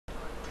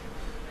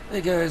Hey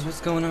guys,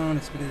 what's going on?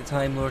 It's me, the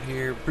Timelord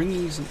here,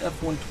 bringing you some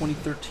F1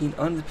 2013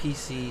 on the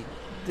PC.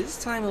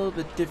 This time a little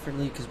bit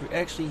differently because we're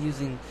actually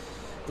using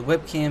the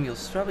webcam. You'll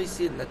probably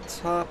see it in the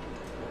top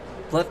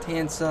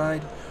left-hand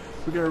side.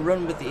 We're going to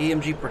run with the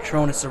AMG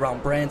Patronus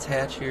around Brands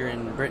Hatch here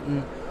in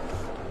Britain.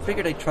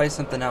 Figured I'd try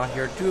something out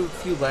here, do a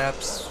few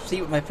laps,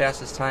 see what my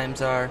fastest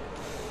times are.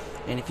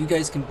 And if you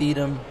guys can beat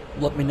them,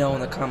 let me know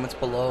in the comments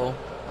below.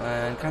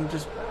 And kind of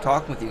just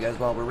talking with you guys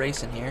while we're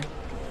racing here.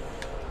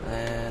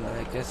 And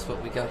I guess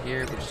what we got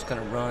here, we're just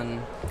gonna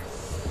run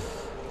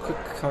quick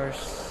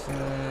cars.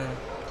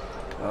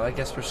 Well, I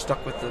guess we're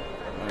stuck with the.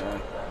 I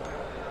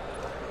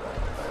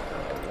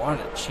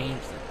wanted to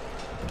change the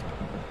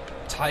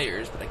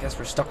tires, but I guess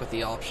we're stuck with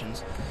the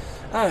options.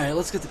 All right,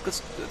 let's go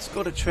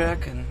to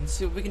track and let's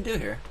see what we can do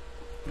here.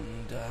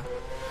 And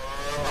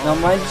now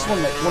mine is one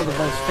of the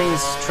most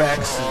famous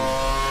tracks in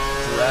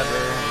forever.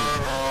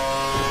 And,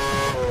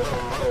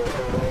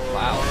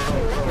 wow.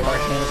 Car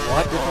cam is a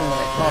lot different than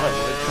I thought it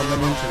would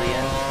coming into the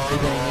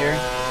beginning here.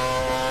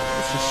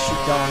 Let's just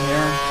shoot down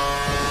here.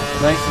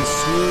 Nice and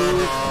smooth.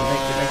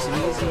 Make it nice and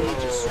easy.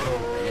 Just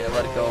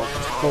let it go.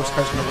 Close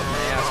car's gonna whip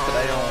my ass, but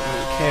I don't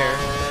really care.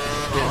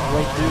 Get it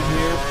right through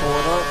here, pull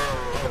it up,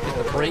 hit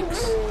the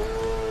brakes.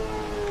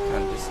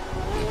 Kind of just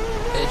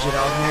edge it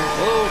out here.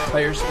 Whoa,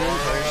 tire spin,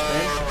 tire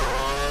spin.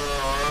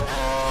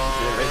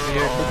 Get it right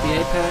here, hit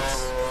the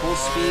apex, full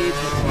speed,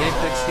 hit the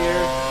apex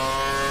here.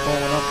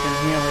 Going up in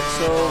here like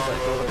so, let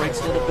go the brakes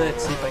a little bit,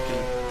 see if I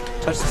can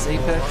touch this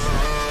apex.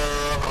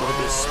 A little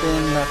bit of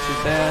spin, not too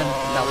bad.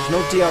 Now there's no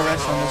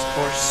DRS on this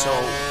course, so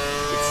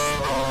it's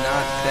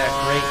not that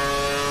great.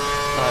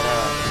 But I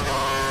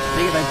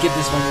figured I'd give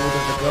this one a little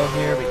bit of a go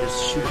here. We just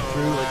shoot it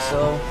through like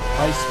so.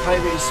 High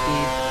rate of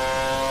speed.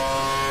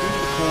 Into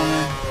the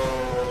corner.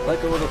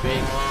 Let go of the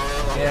brake.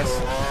 Gas.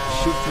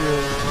 Shoot through.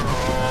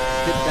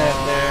 Hit that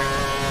there.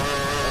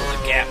 Oh,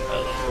 the gap.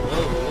 Whoa.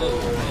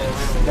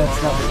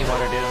 That's not what you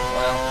want to do.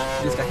 Well,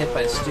 I just got hit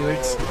by the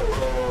stewards.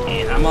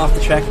 And I'm off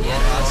the track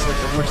again. Honestly,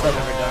 the worst I've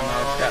ever done.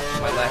 Oh crap,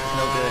 my lap is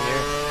no good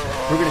here.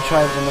 We're going to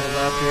try with another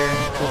lap here.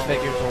 Full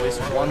figures,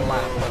 always one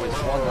lap. Always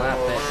one lap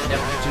that you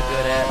never get too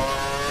good at.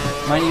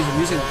 Mine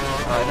using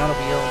not a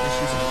wheel,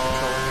 just using the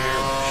controller here.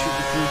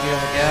 Shooting through here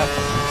on the gap.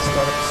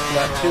 Start up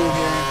lap 2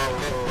 here.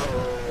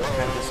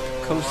 Kind of just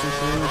coasting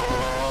through.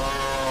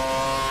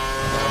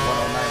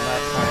 109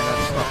 lap time.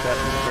 That's not that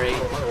great.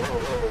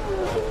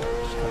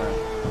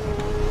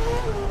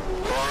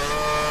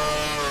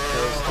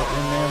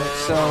 In there like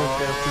so,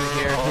 go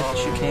through here, hit the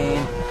chicane,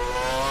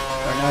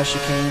 or not a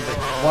chicane, but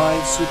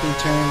wide sweeping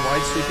turn,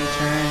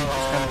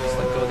 just kind of just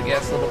let go of the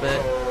gas a little bit,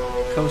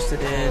 coast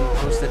it in,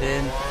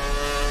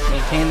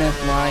 maintain that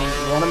line.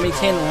 You want to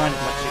maintain the line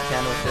as much as you can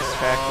with this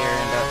track here,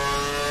 and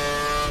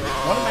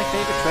one of my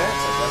favorite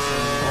tracks, I guess, in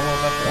all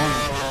of F1.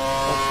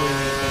 Hopefully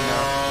we can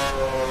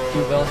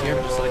do well here,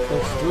 but just let it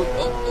coast through.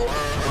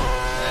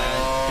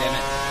 Damn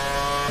it,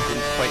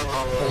 didn't quite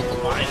hold the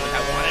line like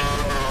I wanted.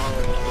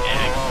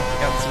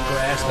 Got some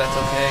grass, that's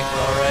okay,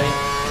 we're alright.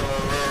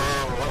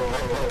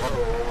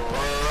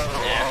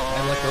 Yeah, I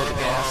let go of the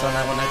gas on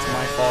that one, that's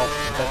my fault.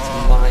 That's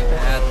my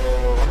bad.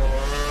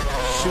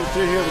 Shoot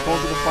through here, we're going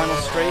to the final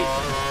straight.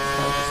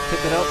 I'll just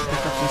pick it up,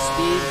 pick up some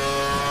speed.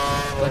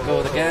 Let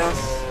go of the gas.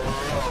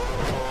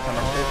 Kind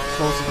of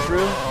close it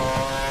through.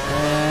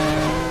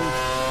 And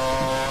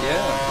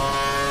yeah.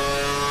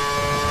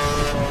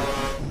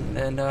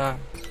 And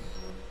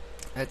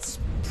that's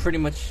pretty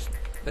much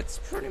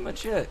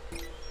it.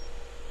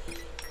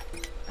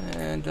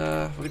 And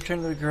we're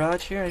turning to the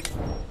garage here. I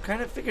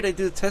kind of figured I'd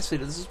do the test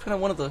video. This is kind of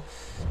one of the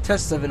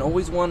tests I've been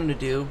always wanting to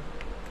do,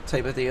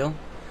 type of deal.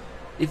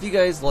 If you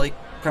guys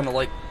kind of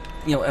like,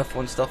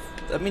 F1 stuff,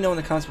 let me know in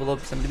the comments below,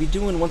 because I'm going to be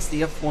doing once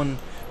the F1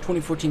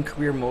 2014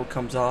 career mode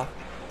comes off.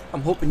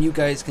 I'm hoping you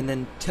guys can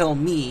then tell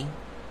me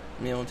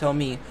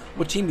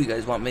what team you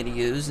guys want me to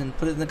use, and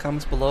put it in the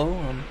comments below.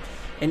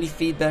 Any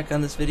feedback on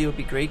this video would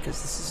be great,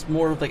 because this is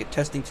more of like a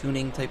testing,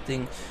 tuning type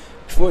thing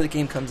before the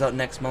game comes out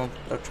next month.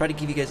 I'll try to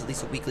give you guys at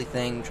least a weekly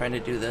thing, trying to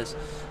do this.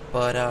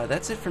 But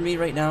that's it for me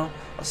right now.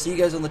 I'll see you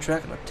guys on the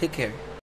track, and take care.